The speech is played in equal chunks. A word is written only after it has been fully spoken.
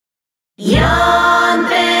Jaan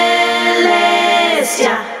peles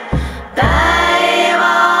ja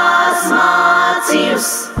päivas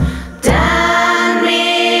matsius, tän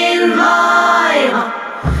min vaima,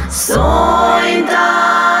 soin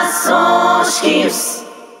taas soskius.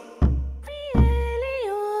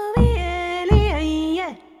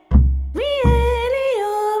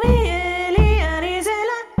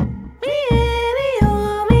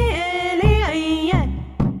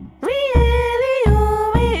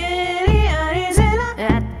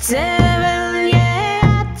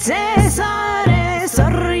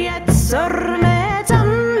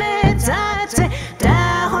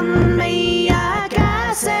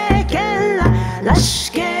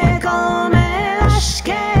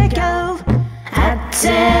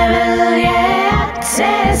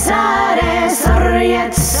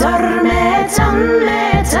 Sormet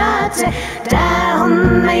ammetate, tää on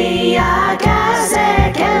meidän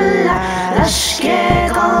käsekellä. Laske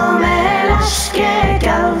kolme, laske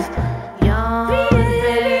käy.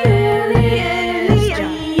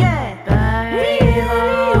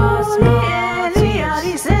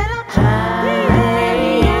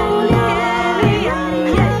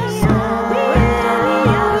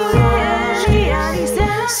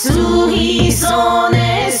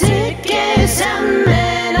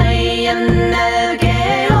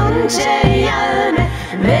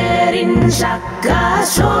 Sakka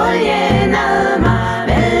soljen alma,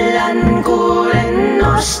 vellan kuulen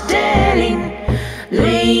nostelin.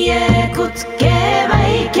 Lyie kutke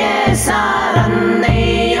väike saaran,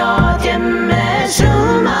 ei ootjemme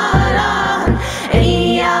Jumalaan.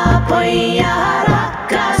 Ei ja poja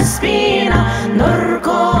rakkas piina,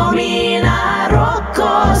 norko minä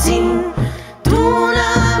rokkosin.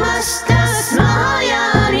 Tuunamastas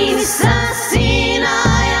maajanissa sinä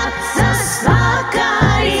jatsas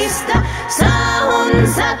vakarista. Sahun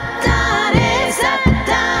sattane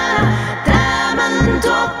sattana, tämän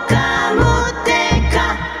tuokka mutteka.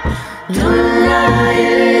 Tulla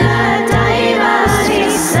yllä